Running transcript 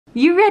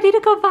You ready to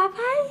go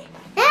bye-bye?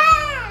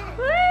 Yeah!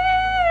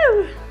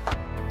 Woo!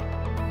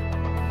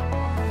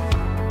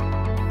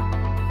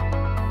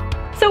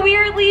 So we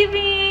are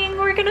leaving.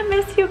 We're gonna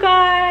miss you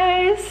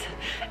guys.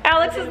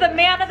 Alex is the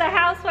man of the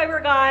house while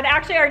we're gone.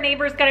 Actually, our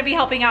neighbor's gonna be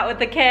helping out with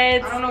the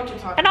kids. I don't know what you're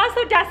talking about. And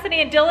also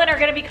Destiny and Dylan are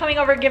gonna be coming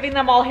over giving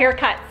them all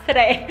haircuts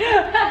today.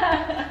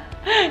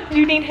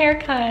 You need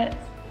haircuts.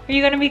 Are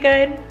you gonna be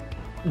good?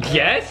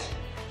 Yes?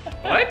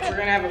 What? We're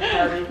gonna have a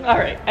party. All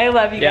right, I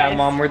love you guys. Yeah,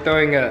 Mom, we're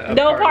throwing a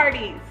no party.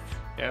 parties.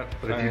 Yeah.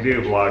 But if you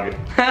do, vlog it.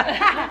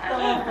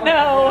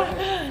 No.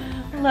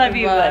 Love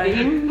you,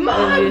 buddy.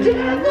 Mom,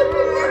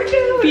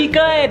 Dad, be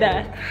good.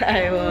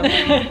 I will.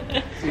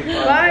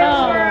 Bye.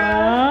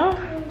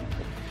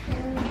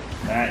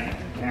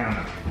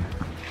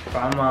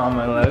 Bye, Mom,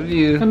 I love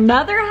you.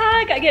 Another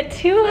hug? I get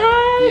 2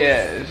 hugs?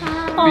 Yes.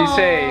 Aww, Be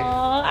safe.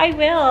 I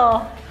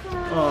will.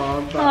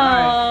 Oh,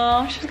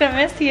 bye. Oh, she's gonna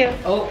miss you.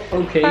 Oh,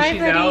 okay, Bye, she's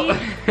buddy. out.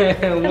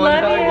 One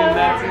love hug you. and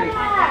that's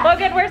it.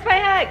 Logan, where's my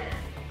hug?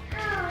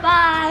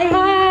 Bye.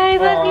 Bye,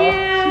 love Aw, you.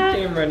 She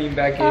came running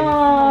back in.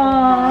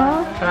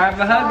 Aww. Can I have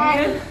a hug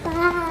again?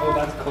 Oh,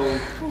 that's cold.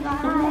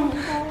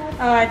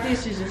 Oh, I think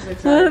she's just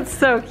excited. That's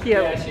so cute.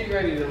 Yeah, she's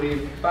ready to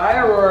leave. Bye,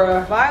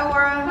 Aurora. Bye,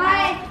 Aurora.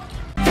 Bye.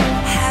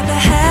 Have a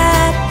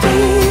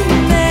happy,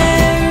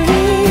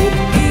 merry,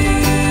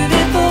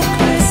 beautiful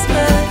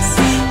Christmas,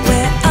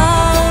 where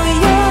all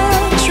your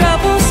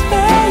troubles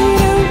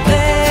fade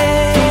away,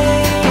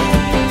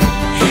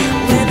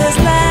 where there's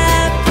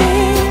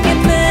laughing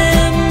and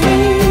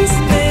memories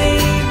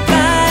made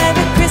by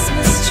the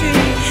Christmas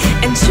tree,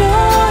 and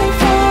joy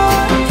for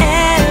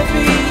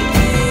every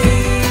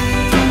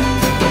age.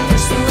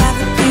 So have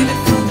a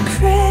beautiful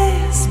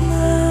Christmas.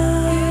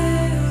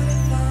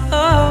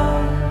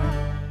 Oh.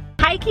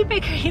 Hi, Keep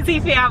It Crazy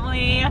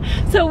family.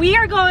 So we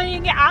are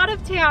going out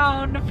of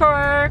town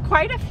for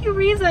quite a few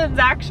reasons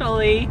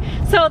actually.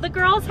 So the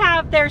girls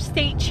have their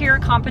state cheer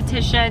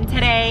competition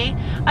today.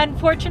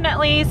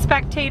 Unfortunately,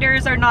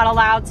 spectators are not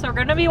allowed, so we're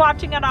gonna be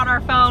watching it on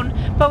our phone,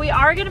 but we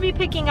are gonna be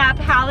picking up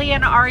Hallie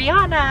and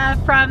Ariana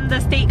from the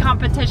state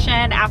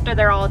competition after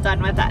they're all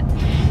done with it.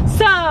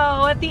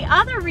 So the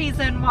other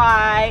reason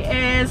why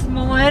is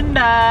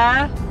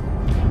Melinda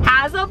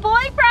has a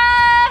boyfriend.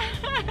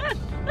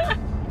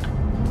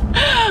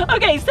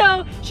 Okay,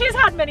 so she's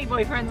had many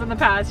boyfriends in the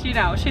past, you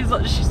know, she's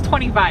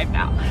 25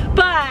 now.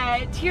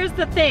 But here's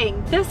the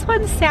thing, this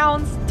one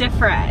sounds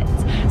different.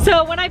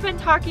 So when I've been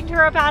talking to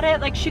her about it,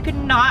 like she could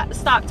not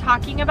stop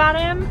talking about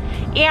him.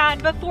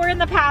 And before in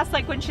the past,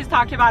 like when she's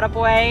talked about a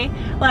boy,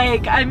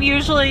 like I'm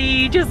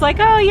usually just like,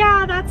 oh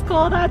yeah, that's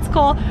cool, that's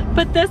cool.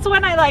 But this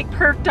one I like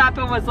perked up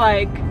and was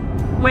like,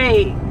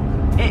 wait.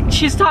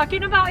 She's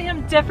talking about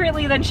him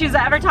differently than she's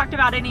ever talked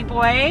about any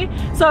boy.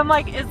 So I'm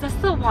like, is this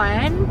the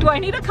one? Do I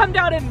need to come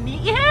down and meet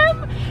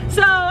him?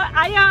 So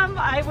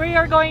we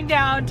are going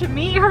down to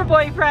meet her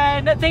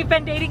boyfriend. They've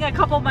been dating a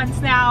couple months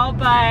now,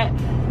 but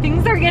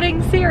things are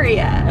getting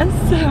serious.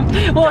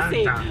 We'll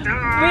see.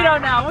 We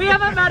don't know. We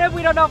haven't met him.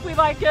 We don't know if we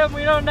like him.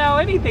 We don't know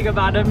anything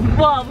about him.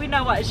 Well, we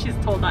know what she's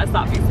told us,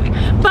 obviously.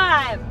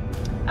 But,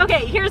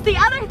 okay, here's the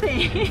other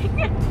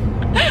thing.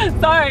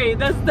 Sorry,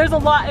 there's a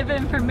lot of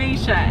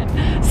information.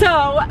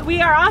 So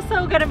we are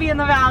also gonna be in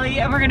the valley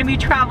and we're gonna be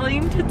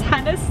traveling to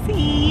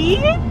Tennessee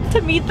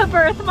to meet the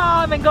birth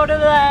mom and go to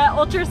the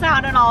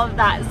ultrasound and all of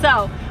that.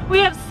 So we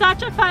have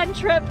such a fun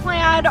trip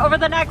planned over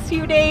the next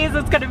few days.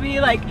 It's gonna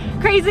be like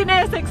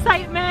craziness,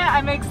 excitement.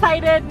 I'm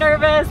excited,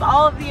 nervous,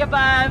 all of the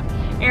above.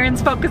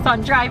 Aaron's focused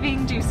on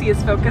driving. Do you see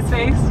his focus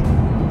face?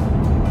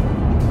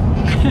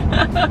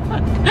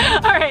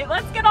 All right,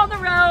 let's get on the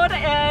road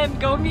and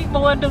go meet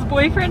Melinda's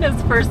boyfriend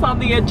is first on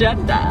the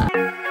agenda.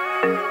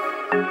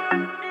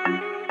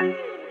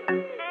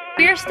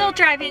 We are still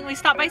driving. We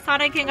stopped by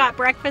Sonic and got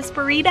breakfast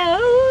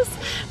burritos,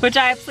 which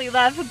I absolutely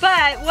love.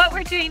 But what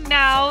we're doing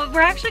now,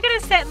 we're actually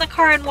gonna sit in the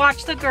car and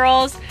watch the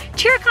girls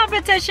cheer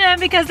competition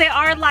because they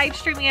are live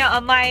streaming it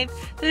on live.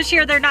 This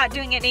year they're not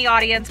doing any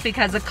audience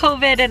because of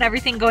COVID and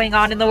everything going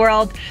on in the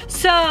world.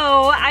 So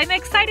I'm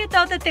excited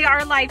though that they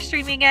are live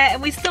streaming it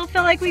and we still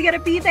feel like we gotta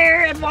be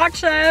there and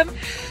watch them.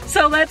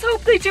 So let's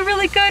hope they do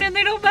really good and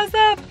they don't mess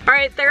up. All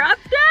right, they're up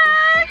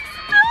next.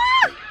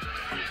 Ah!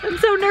 I'm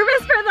so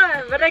nervous for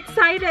them, but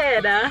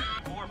excited.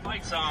 For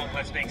fight song,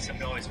 let's make some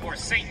noise for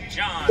St.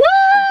 John. Woo!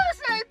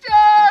 St.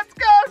 John's!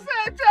 Go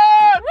St.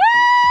 John!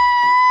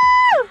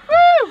 Woo!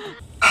 Woo!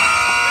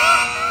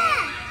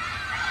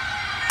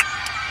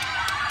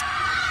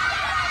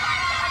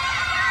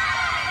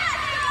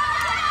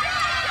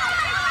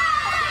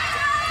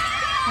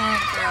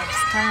 Alright,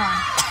 girls, come on.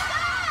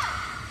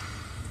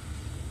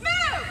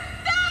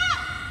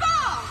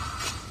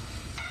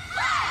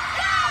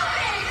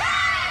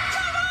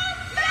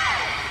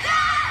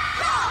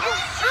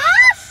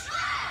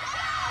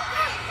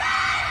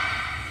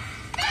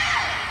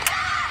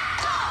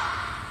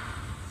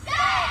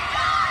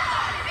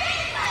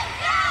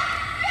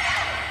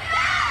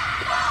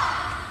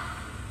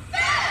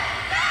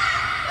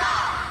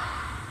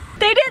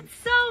 They did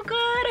so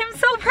good. I'm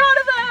so proud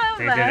of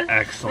them. They them. did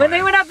excellent. When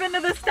they went up into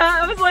the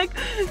stunt, I was like,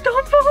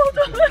 don't fall,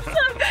 don't mess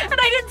up. And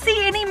I didn't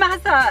see any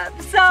mess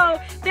up.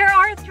 So there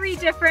are 3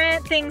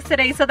 different things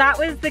today. So that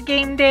was the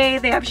game day.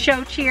 They have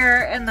show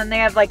cheer, and then they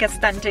have like a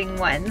stunting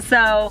one.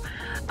 So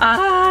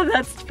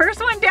that's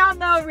first one down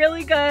though,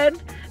 really good.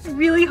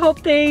 Really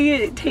hope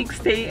they take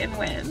state and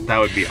win. That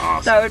would be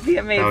awesome. That would be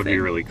amazing. That would be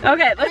really cool.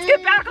 Okay, let's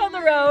get back on the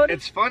road.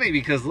 It's funny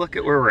because look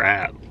at where we're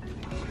at.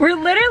 We're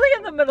literally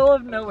in the middle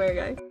of nowhere,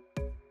 guys.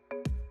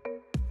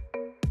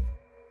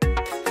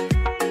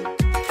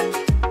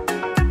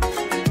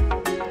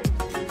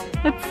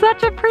 It's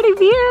such a pretty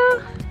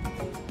view.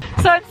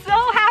 So I'm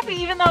so happy,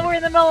 even though we're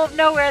in the middle of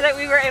nowhere, that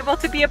we were able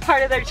to be a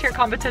part of their cheer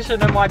competition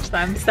and watch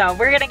them. So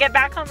we're gonna get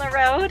back on the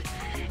road,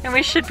 and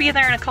we should be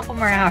there in a couple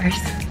more hours.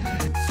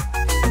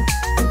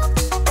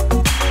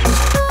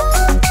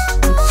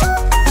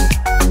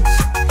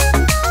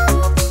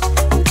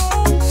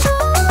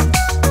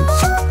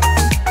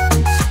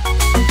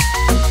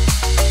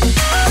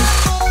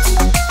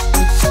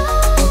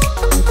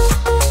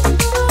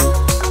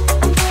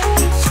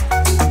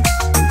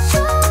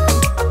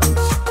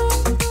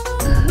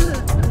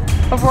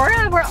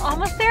 Aurora, we're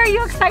almost there. Are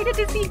you excited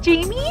to see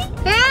Jamie?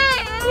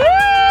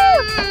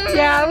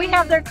 Yeah, we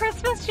have their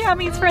Christmas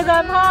jammies for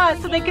them, huh?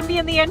 So they can be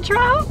in the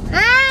intro?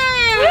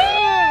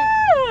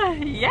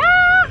 Yeah.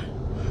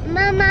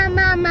 Mama.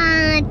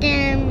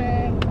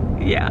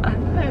 Yeah,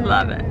 I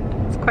love it.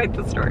 It's quite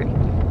the story.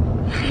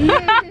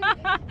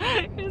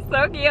 You're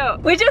so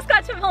cute. We just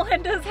got to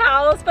Melinda's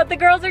house, but the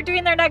girls are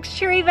doing their next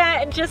cheer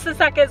event in just a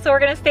second, so we're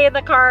gonna stay in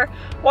the car,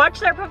 watch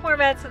their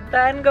performance,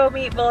 then go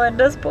meet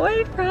Melinda's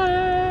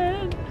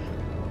boyfriend.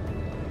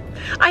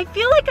 I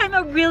feel like I'm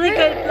a really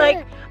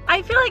good,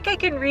 I feel like I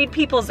can read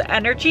people's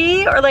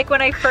energy, or like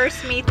when I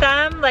first meet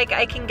them, like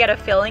I can get a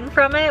feeling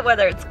from it,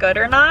 whether it's good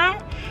or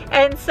not.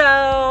 And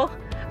so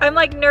I'm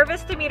like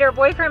nervous to meet her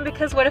boyfriend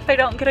because what if I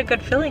don't get a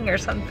good feeling or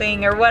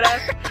something? Or what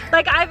if,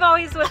 like I've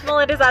always with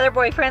Melinda's other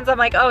boyfriends, I'm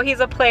like, oh, he's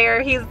a player,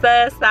 he's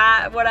this,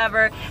 that,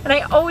 whatever. And I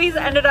always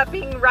ended up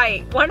being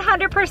right.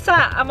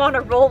 100% I'm on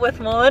a roll with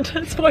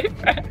Melinda's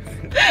boyfriend.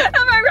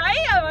 Am I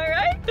right? Am I right?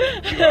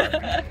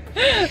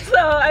 So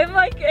I'm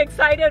like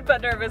excited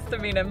but nervous to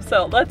meet him.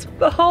 So let's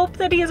hope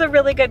that he's a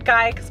really good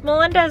guy, because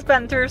Melinda has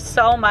been through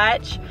so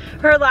much.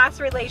 Her last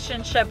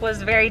relationship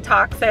was very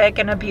toxic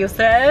and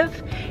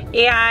abusive.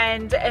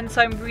 And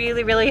so I'm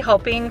really, really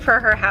hoping for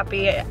her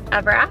happy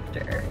ever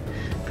after.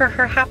 For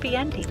her happy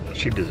ending.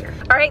 She deserves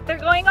it. All right, they're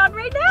going on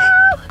right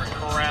now.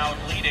 Crowd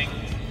leading.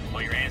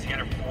 Put your hands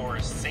together for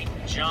St.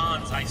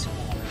 John's High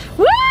School.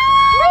 Woo!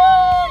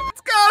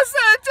 Let's go,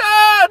 St.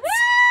 John's!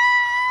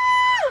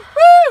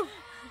 Woo!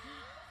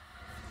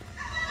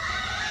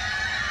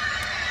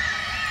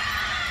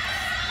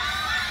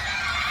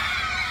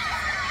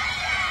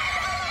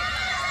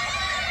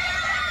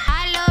 I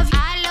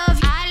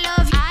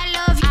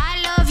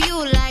love you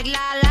like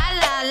la la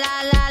la la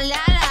la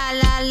la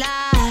la la.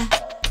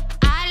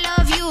 I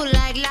love you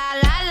like la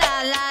la la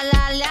la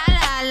la la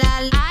la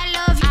la. I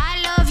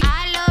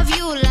love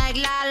you like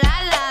la la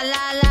la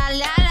la la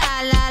la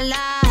la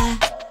la.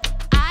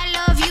 I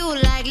love you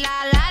like la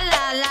la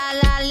la la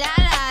la la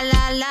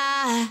la la.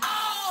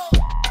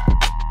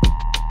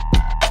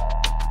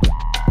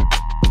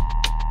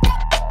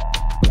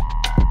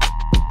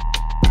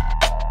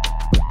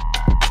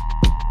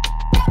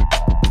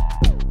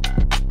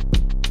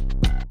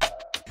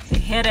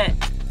 Hit it.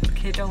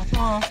 Okay, don't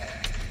fall.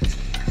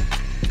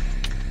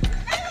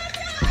 And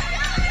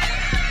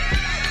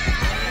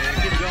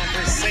keep going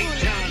for St.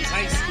 John's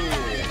High School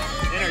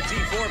in our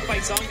D4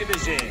 Fight Song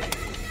Division.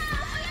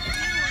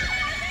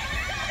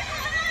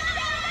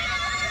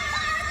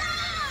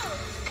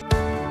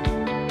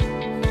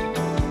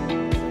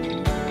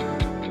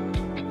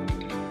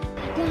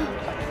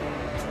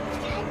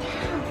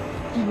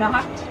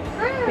 Knocked.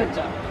 Good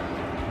job.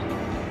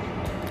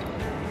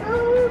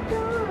 Oh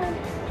God.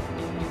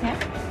 Yeah.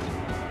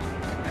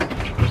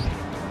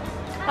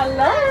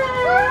 Hello.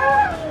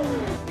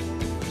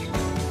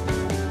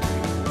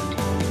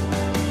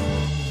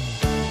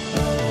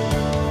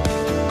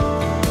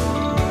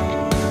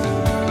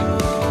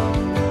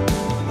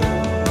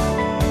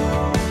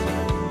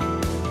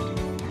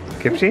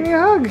 Give Jamie a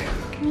hug.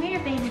 Come here,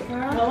 baby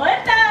girl.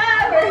 Melinda,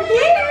 we're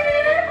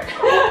here.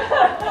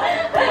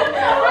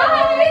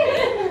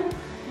 Hi.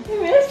 We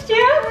missed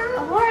you.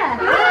 Aurora.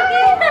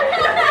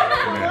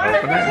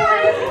 Open it.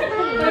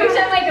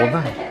 Hold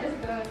on.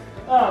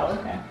 Oh,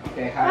 okay.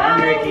 Okay, hi,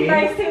 I'm Ricky.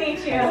 Nice to meet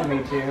you. Nice to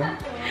meet you.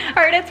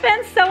 All right, it's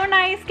been so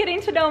nice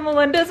getting to know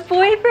Melinda's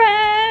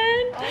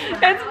boyfriend.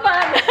 It's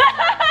fun.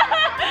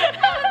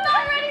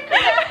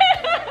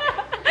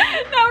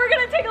 Now we're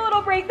gonna take a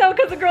little break though,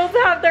 because the girls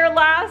have their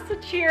last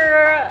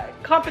cheer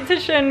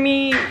competition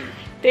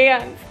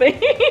dance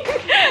thing.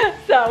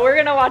 So we're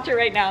gonna watch it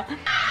right now.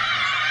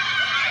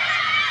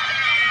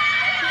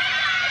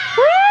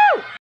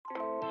 Woo!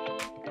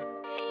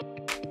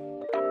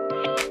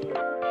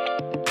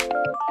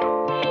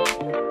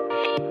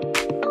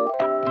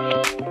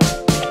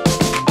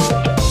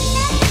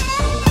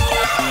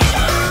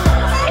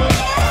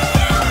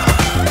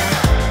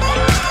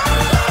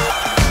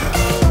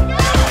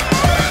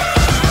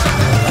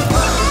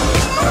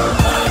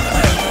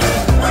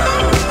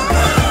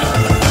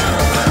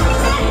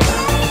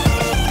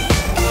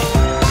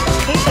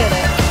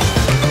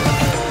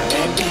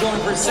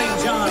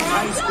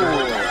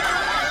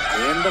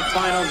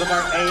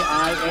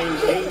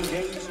 RAIA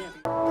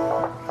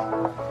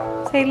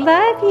Say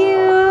love you.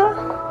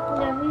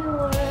 Love you,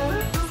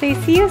 Aurora. Say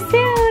see you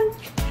soon.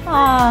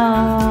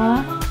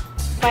 Aww.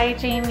 Bye,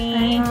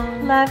 Jamie.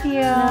 Love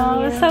you.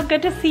 Love you. It's so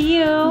good to see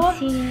you.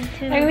 See you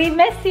too. And we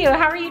miss you.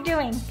 How are you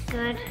doing?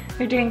 Good.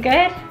 You're doing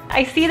good?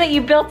 I see that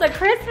you built a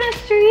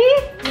Christmas tree.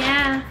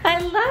 Yeah. I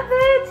love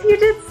it. You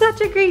did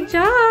such a great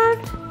job.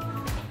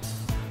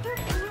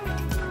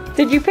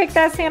 Did you pick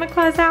that Santa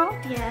Claus out?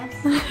 Yes.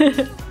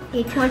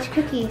 Ate too much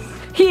cookies.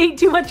 He ate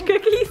too much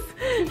cookies?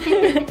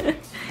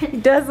 He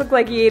does look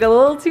like he ate a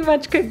little too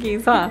much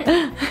cookies, huh?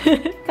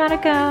 Gotta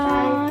go.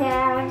 Bye,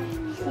 Dad.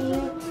 See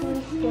you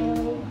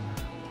Tuesday.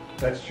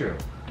 That's true.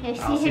 Yeah,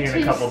 I'll see you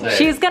in a couple days.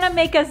 She's gonna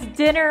make us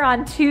dinner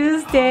on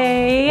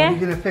Tuesday. What are you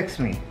gonna fix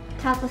me?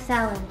 Taco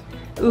salad.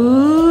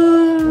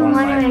 Ooh. One of One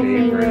my of my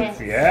favorites.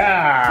 favorites.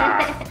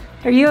 Yeah.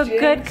 Are you a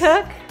good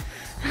cook?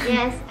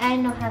 Yes, I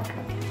know how to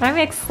cook. I'm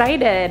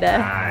excited.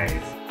 Nice.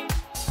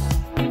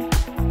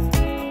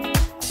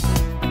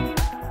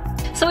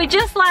 So we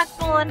just left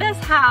Melinda's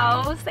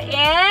house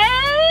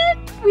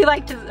and we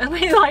liked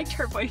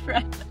her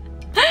boyfriend.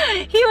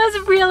 He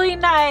was really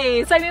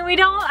nice. I mean,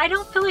 I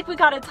don't feel like we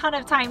got a ton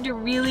of time to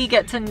really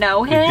get to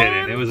know him. We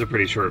didn't. It was a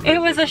pretty short visit. It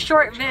was a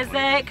short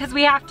visit because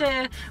we're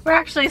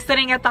actually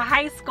sitting at the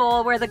high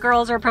school where the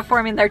girls are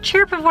performing their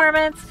cheer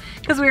performance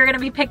because we were gonna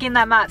be picking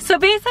them up. So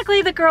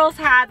basically the girls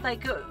had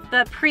like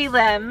the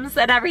prelims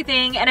and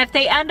everything, and if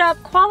they end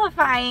up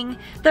qualifying,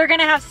 they're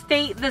gonna have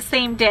state the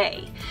same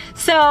day.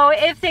 So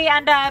if they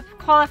end up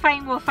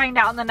qualifying, we'll find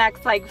out in the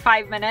next like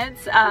 5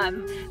 minutes.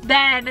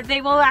 Then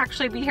they will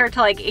actually be here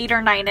till like 8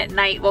 or 9 at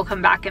night. We'll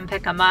come back and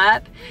pick them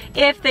up.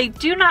 If they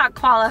do not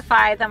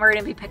qualify, then we're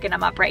gonna be picking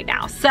them up right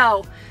now.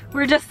 So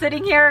we're just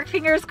sitting here,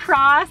 fingers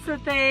crossed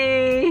that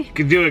they... You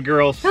can do it,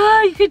 girls.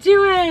 Oh, you could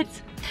do it.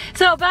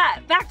 So,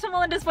 but back to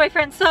Melinda's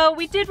boyfriend. So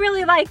we did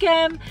really like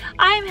him.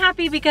 I'm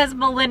happy because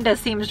Melinda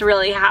seems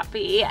really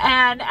happy.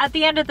 And at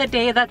the end of the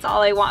day, that's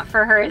all I want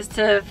for her is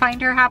to find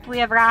her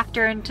happily ever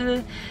after and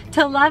to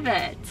love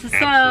it. So,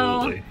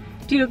 Absolutely.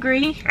 Do you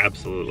agree?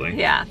 Absolutely.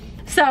 Yeah.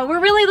 So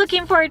we're really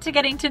looking forward to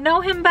getting to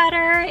know him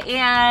better,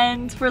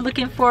 and we're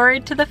looking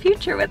forward to the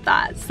future with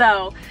that.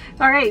 So,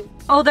 all right.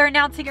 Oh, they're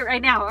announcing it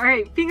right now. All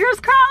right, fingers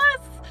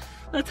crossed.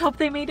 Let's hope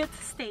they made it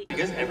to state.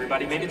 Because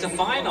everybody made it to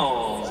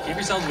finals. Give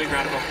yourselves a big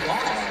round of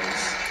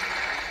applause.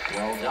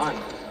 Well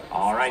done.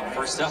 All right,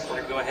 first up,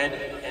 we're gonna go ahead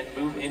and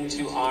move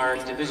into our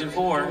Division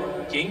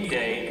 4 Game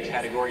Day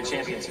category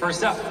champions.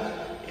 First up,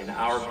 in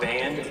our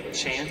band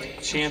chant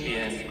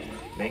champion,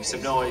 make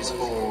some noise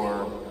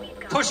for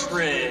Push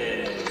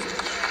Bridge.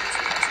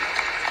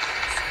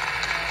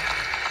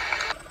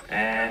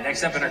 And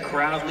next up in our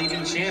crowd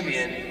leading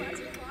champion,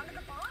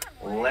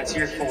 let's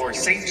hear it for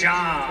St.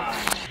 John.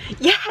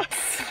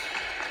 Yes!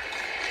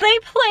 They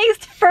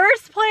placed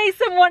first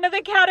place in one of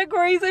the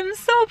categories. I'm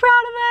so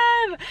proud of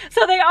them.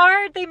 So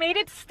they made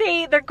it to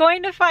state. They're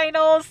going to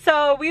finals.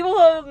 So we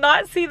will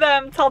not see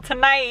them till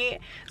tonight.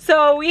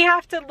 So we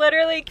have to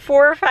literally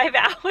 4 or 5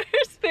 hours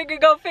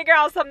go figure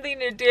out something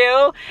to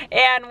do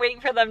and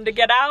wait for them to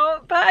get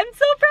out. But I'm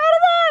so proud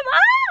of them.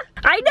 Ah!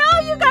 I know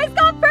you guys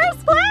got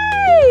first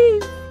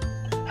place.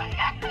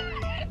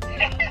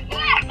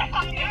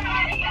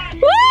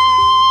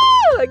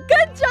 Woo!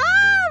 Good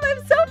job!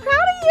 I'm so proud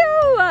of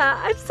you!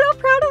 I'm so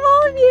proud of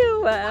all of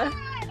you!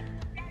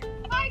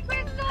 Hi,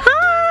 Crystal.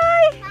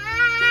 Hi!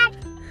 Hi.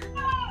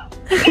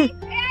 Hey,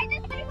 I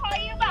just want to call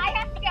you, but I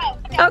have to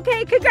go.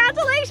 Okay,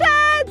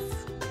 congratulations!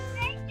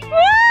 Thank you.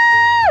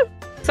 Woo!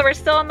 So we're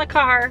still in the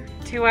car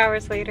 2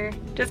 hours later.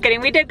 Just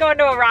kidding. We did go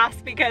into a Ross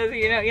because,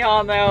 you know,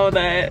 y'all know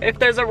that if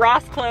there's a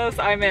Ross close,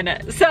 I'm in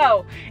it.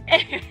 So,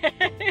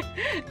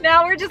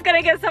 now we're just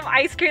gonna get some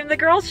ice cream. The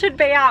girls should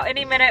be out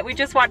any minute. We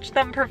just watched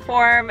them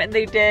perform and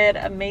they did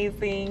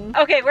amazing.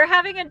 Okay, we're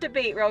having a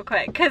debate real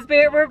quick because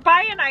we're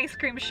by an ice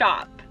cream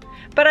shop.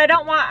 But I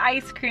don't want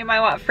ice cream, I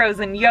want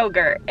frozen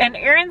yogurt. And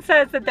Erin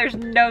says that there's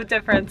no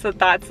difference, that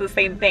that's the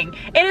same thing.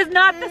 It is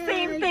not the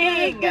same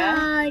thing.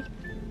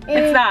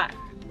 It's not.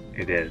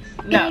 It is.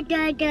 No.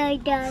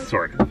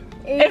 Sort of.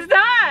 It's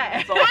not.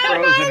 It's all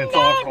frozen, it's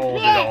all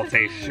cold, it all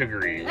tastes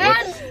sugary.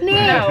 Whoops.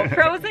 No,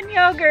 frozen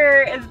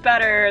yogurt is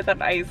better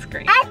than ice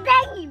cream.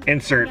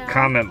 Insert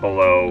comment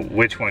below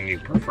which one you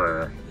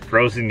prefer,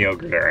 frozen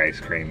yogurt or ice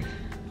cream.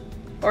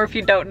 Or if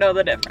you don't know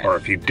the difference. Or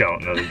if you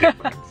don't know the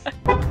difference.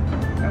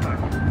 Come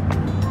on.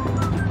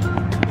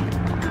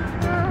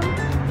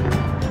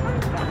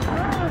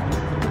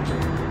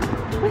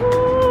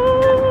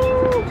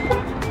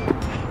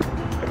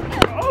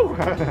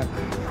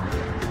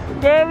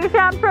 Yay, we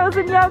found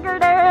frozen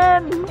yogurt,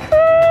 Erin!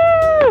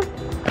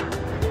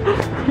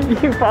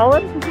 You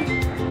fallen?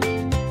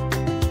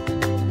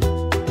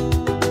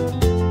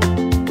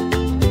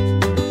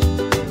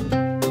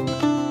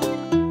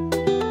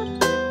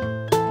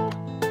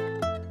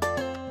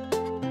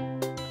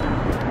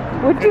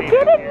 What'd you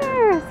get in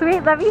here?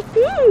 Sweet, let me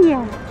see.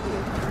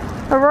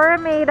 Aurora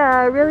made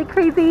a really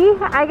crazy.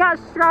 I got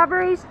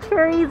strawberries,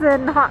 cherries,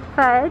 and hot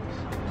fudge.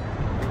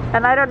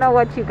 And I don't know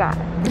what you got.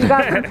 You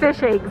got some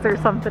fish eggs or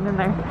something in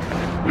there.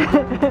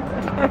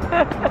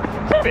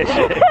 Fish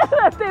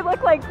eggs. They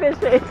look like fish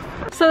eggs.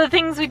 So the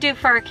things we do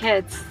for our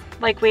kids,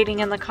 like waiting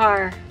in the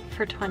car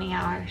for 20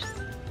 hours.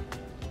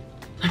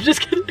 I'm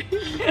just kidding.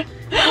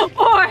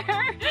 Or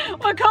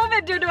what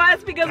COVID do to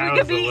us because we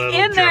could be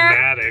in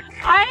dramatic. there.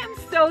 I am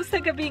so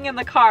sick of being in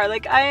the car.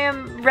 Like I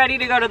am ready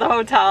to go to the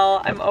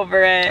hotel. I'm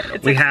over it.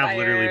 It's We expired. have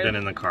literally been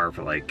in the car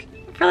for like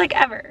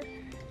ever.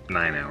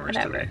 9 hours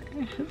today.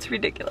 It's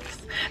ridiculous.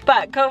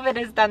 But COVID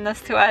has done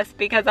this to us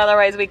because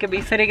otherwise we could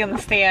be sitting in the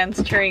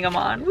stands cheering them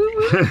on. Woo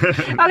woo.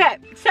 Okay,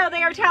 so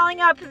they are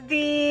tallying up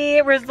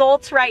the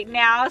results right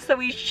now. So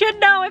we should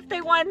know if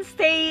they won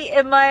state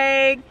in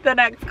like the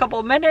next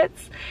couple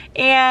minutes.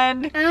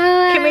 And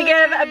can we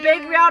give a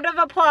big round of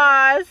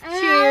applause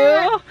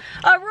to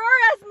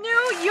Aurora's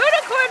new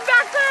unicorn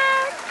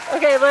backpack?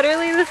 Okay,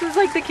 literally this is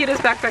like the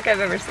cutest backpack I've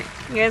ever seen.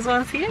 You guys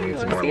want to see it? It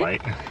needs more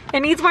light. It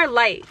needs more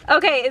light.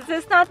 Okay, is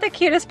this not the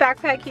cutest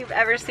backpack you've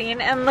ever seen?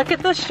 And look at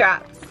the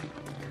straps.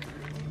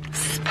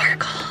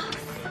 Sparkles.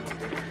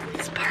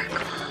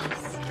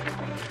 Sparkles.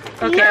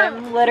 Okay, yeah.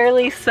 I'm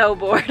literally so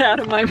bored out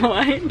of my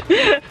mind.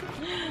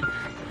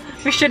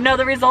 We should know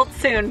the results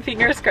soon,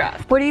 fingers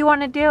crossed. What do you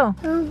want to do?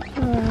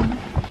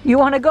 You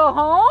want to go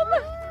home?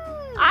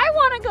 I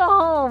want to go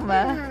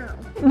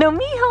home. No,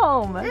 me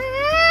home.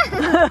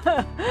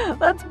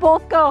 Let's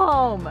both go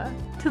home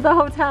to the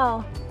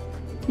hotel.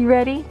 You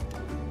ready?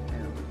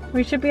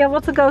 We should be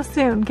able to go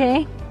soon,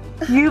 okay?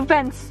 You've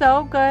been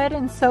so good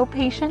and so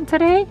patient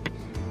today.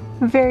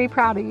 I'm very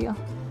proud of you.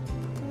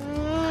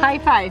 High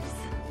fives.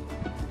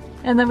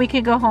 And then we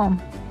can go home.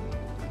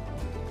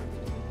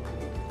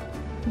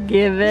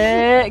 Give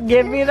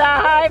me the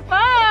high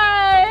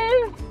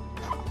five.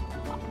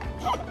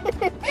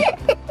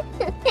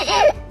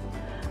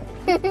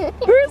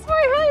 Where's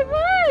my high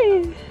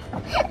five?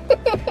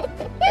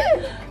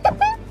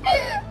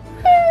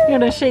 You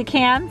wanna shake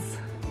hands?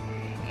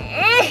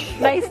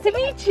 Nice to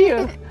meet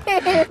you.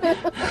 Give me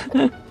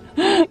the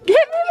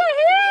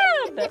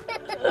hand.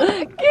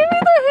 Give me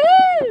the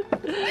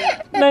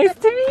hand. Nice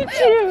to meet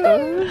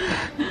you.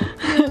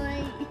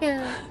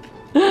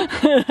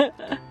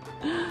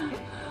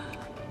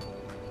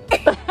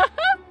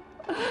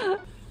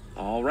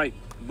 All right,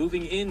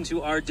 moving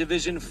into our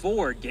Division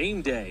 4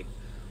 game day.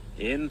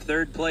 In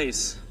third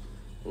place,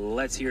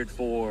 let's hear it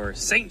for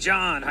St.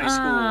 John High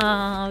School.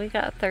 Oh, we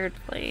got third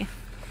place.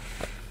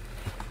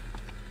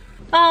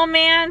 Oh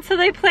man, so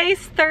they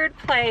placed third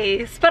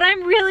place, but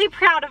I'm really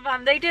proud of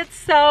them. They did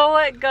so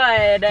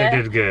good. They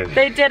did good.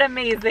 They did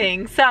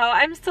amazing. So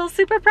I'm still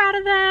super proud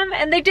of them.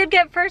 And they did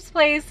get first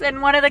place in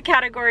one of the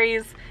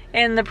categories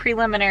in the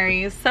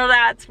preliminaries. So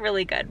that's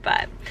really good.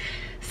 But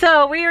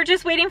so we are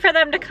just waiting for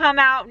them to come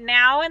out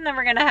now and then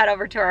we're gonna head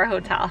over to our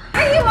hotel.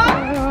 There you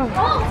are!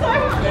 Oh,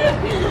 sorry.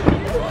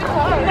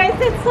 You guys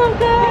did so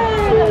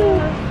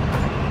good.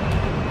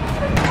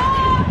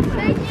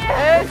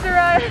 Hey,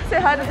 Sarah.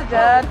 Say hi to the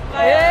dad.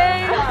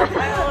 Hey.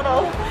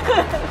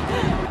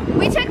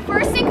 We took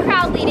first in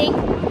crowd leading,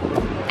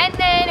 and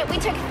then we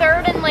took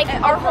third in like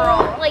our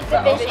whole like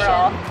division.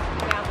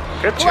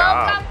 Good Globe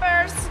job. got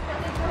first,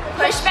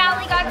 Push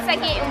Valley got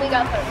second, and we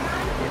got third.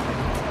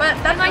 But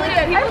that's not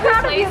good. I'm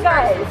proud of you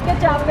guys. Good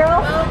job,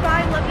 girls. Well,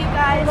 bye. Love you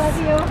guys. Love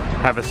you.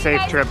 Have a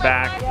safe trip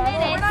back.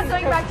 We're not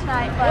going back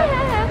tonight,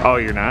 but Oh,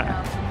 you're not?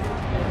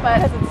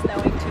 because it's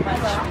snowing too much.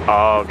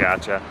 Oh,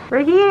 gotcha.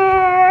 We're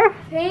here.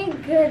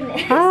 Thank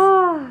goodness.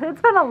 Oh, it's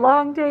been a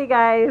long day,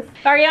 guys.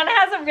 Ariana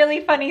has a really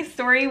funny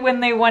story when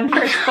they won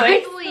first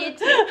place.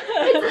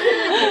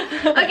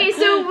 Okay,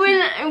 so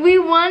when we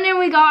won and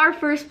we got our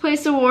first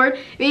place award,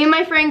 me and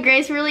my friend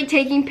Grace were like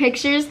taking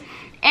pictures,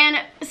 and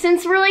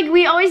since we're like,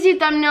 we always do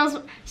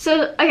thumbnails,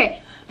 so,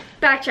 okay,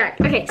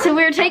 backtrack. Okay, so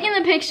we were taking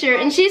the picture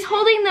and she's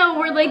holding the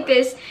award like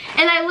this,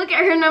 and I look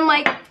at her and I'm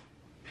like,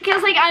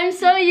 because like I'm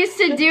so used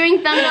to doing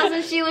thumbnails,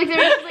 and she looked at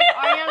me and she's like,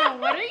 Ariana,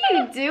 what are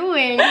you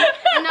doing?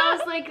 And I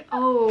was like,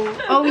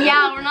 oh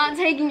yeah, we're not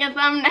taking a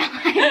thumbnail,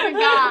 I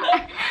forgot.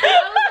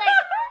 I was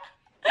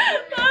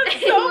like,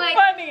 That's so like,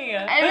 funny.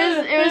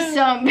 it was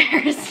so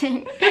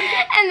embarrassing.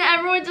 And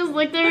everyone just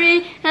looked at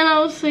me and I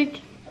was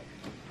like,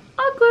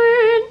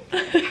 awkward.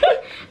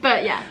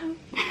 But yeah.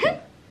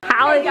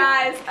 Hey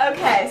guys,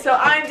 okay, so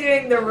I'm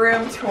doing the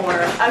room tour.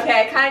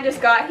 Okay, I kind of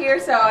just got here,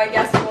 so I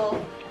guess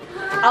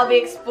I'll be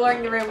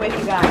exploring the room with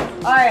you guys.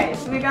 Alright,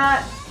 so we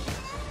got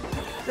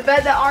the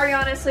bed that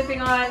Ariana is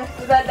sleeping on,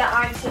 the bed that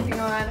I'm sleeping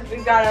on.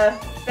 We've got a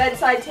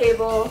bedside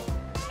table,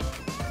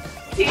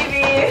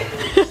 TV,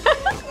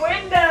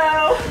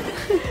 window,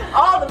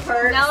 all the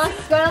perks. Now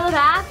let's go to the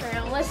bathroom.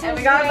 And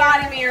we got a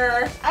body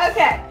mirror.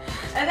 Okay,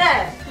 and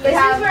then we This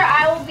have is where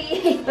I will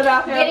be the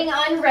bathroom. getting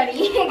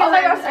unready. Oh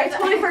my gosh, I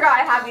totally forgot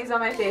I have these on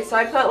my face. So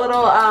I put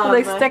little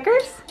Like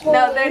stickers?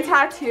 No, they're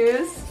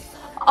tattoos.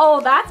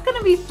 Oh, that's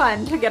gonna be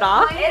fun to get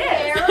off. It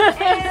is.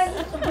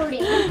 And then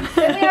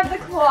we have the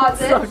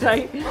closet. So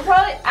tight. We'll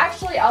probably,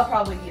 actually, I'll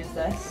probably use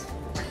this.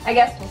 I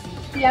guess we'll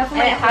see. Yeah, And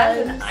it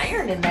has an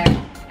iron in there.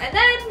 And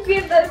then we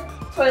have the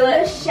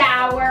toilet,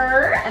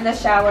 shower. and the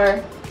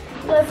shower.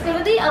 Let's go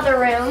to the other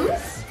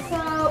rooms.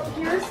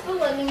 here's the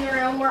living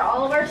room where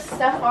all of our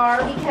stuff are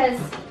because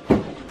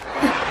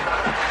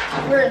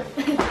we're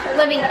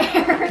living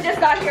there. We just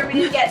got here. We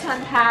need to get to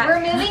unpack. We're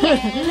moving in.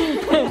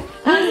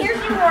 Here's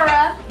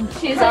Aurora.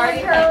 She's Playing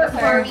already with her playing with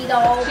Barbie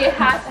doll. She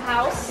has the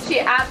house. She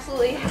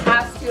absolutely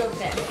has to have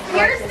been.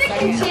 Here's the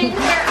kitchen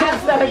where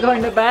Instead of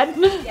going to bed.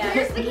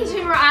 Here's the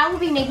kitchen where I will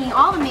be making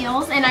all the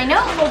meals, and I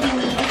know it will be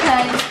me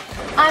because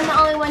I'm the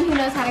only one who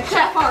knows how to cook.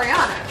 Chef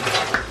Ariana.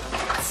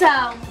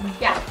 So,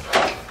 Yeah.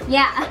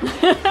 yeah.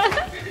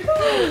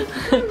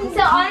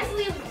 So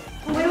honestly,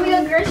 when we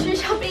go grocery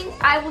shopping,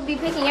 I will be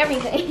picking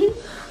everything.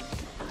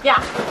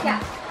 Yeah. Yeah.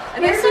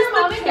 And this is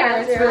mom and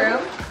dad's room.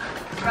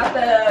 Got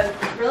the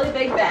really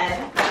big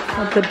bed.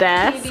 The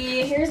desk.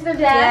 TV. Here's their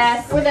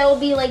desk Yes. where they'll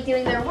be like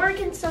doing their work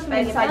and stuff.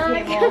 Bedside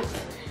back table.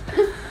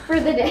 for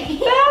the day.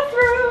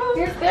 Bathroom.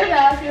 Here's their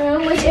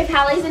bathroom, which if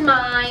Hallie's in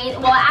mine,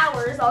 well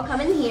ours, I'll come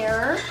in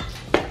here.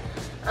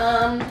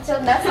 So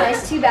that's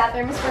nice. 2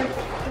 bathrooms for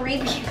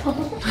 3 people.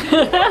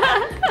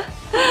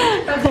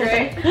 That's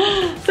great.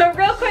 So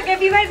real quick,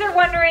 if you guys are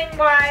wondering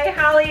why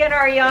Hallie and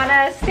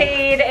Ariana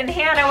stayed and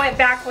Hannah went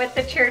back with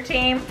the cheer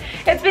team,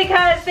 it's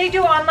because they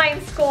do online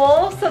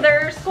school, so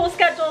their school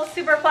schedule is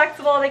super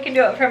flexible. They can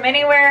do it from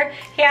anywhere.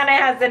 Hannah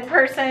has in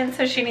person,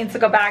 so she needs to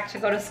go back to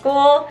go to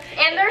school.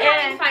 And they're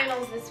having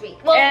finals this week.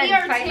 Well, we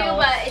are finals. too,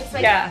 but it's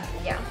like, yeah.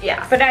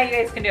 But now you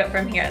guys can do it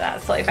from here.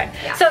 That's totally fine.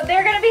 Yeah. So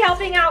they're gonna be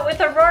helping out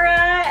with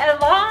Aurora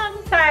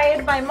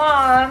alongside my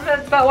mom.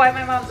 That's about why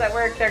my mom's at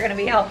work. They're gonna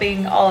be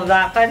helping all of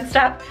that fun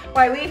stuff.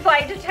 Why we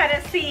fly to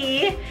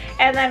Tennessee,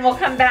 and then we'll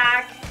come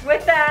back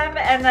with them,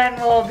 and then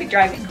we'll be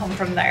driving home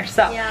from there.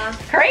 So Yeah.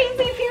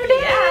 crazy few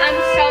days. I'm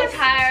so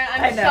tired.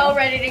 I I'm know. so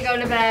ready to go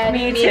to bed.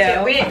 Me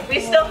too. We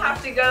still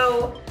have to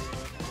go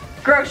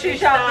Grocery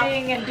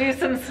shopping and do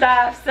some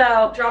stuff.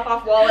 So drop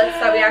off wallets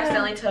that we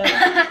accidentally took. all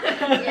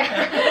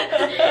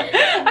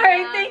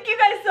right, thank you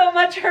guys so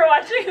much for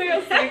watching.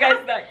 We'll see you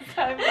guys next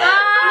time.